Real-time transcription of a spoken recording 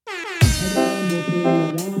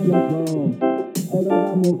loco. El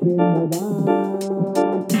ragamuffin me va.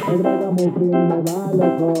 El ragamuffin me va,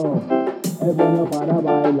 loco. Es bueno para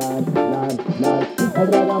bailar, El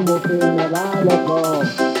ragamuffin me va, loco.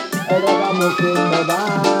 El ragamuffin me va.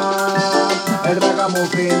 El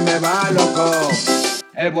ragamuffin me va, loco.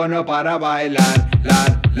 Es bueno para bailar,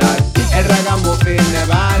 El ragamuffin me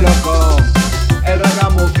va, loco. El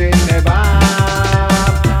ragamuffin me va.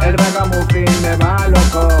 El ragamuffin me va,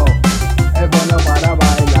 loco. Es bueno para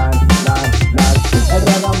bailar, El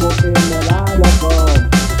ragamuffin me va, loco.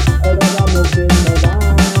 El ragamuffin me va.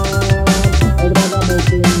 El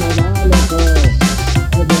ragamuffin me va, loco.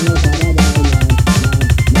 Es bueno para bailar,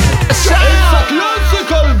 It's a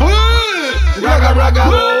classical beat. Ragga ragga,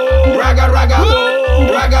 ragga ragga,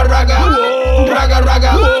 ragga ragga, ragga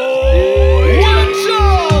ragga. Watch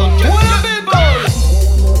out,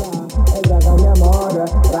 El raga mi amor,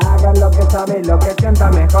 raga lo que sabe, lo que sienta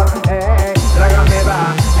mejor, raga me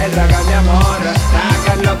va, el raga mi amor,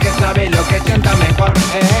 raga lo que sabe, lo que sienta mejor,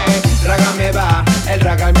 raga me va, el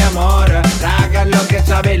raga mi amor, raga lo que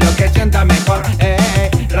sabe, lo que sienta mejor,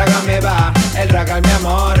 raga me va, el raga mi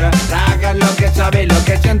amor, raga lo que sabe, lo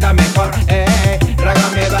que sienta mejor, raga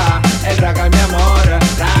me va, el raga mi amor,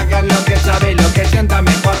 raga lo que sabe, lo que sienta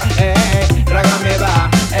mejor, raga me va,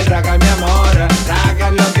 el raga mi amor,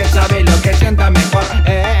 raga lo que sabe, lo que sienta mejor,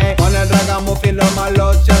 con el ragamuffin los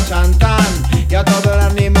malos se asantan y a todo el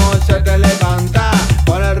ánimo se te levanta,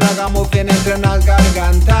 con el ragamuffin entrenas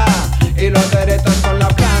garganta y los derechos con la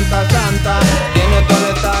planta santa, tiene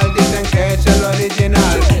todo letal, dicen que es el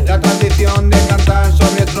original, la tradición de cantar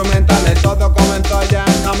sobre instrumentales, todo comenzó ya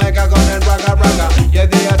en Jamaica con el ragga ragga y el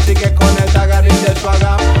día sigue con el tagarín de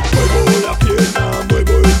suaga. muevo la pierna,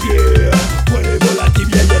 muevo el pie, muevo la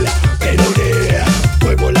tibia y la peroné,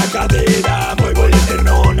 muevo la cadera, muevo el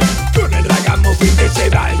esternón, con el ragamuffin que se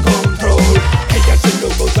va el control. Ella se lo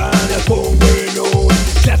goza, la pongo bueno,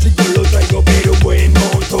 clásico lo traigo pero buen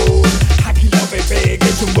motor. Aquí la Opepe que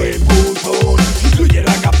es un buen buzón, incluye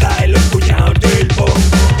la capta en los puñados del bombo.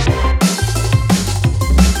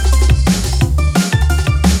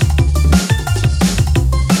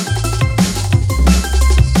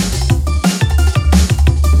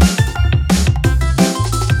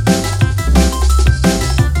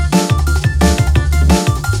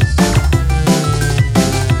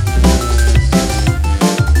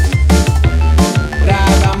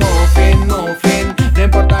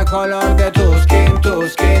 Color de tu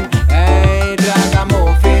skin, ey,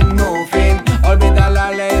 ragamuffin, muffin, olvida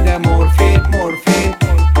la ley de Murphy,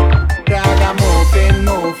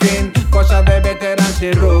 ragamuffin, cosas de veteranos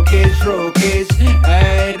y rookies,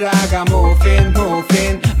 ey, ragamuffin,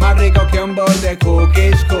 más rico que un bol de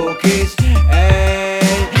cookies, ey.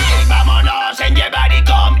 Vámonos en llevar y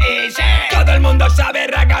con easy. Todo el mundo sabe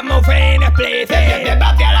ragamuffin explícit. Ve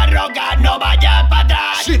hacia la roca, no vayas para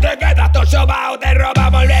atrás. Si te quedas todo sobao, te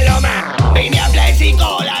robamos el más. Vine a Blaze y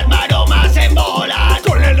con las maromas en bolas.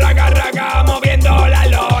 Con el ragga ragga moviendo la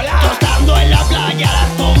lola. Tostando en la playa las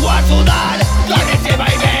pongo a sudar.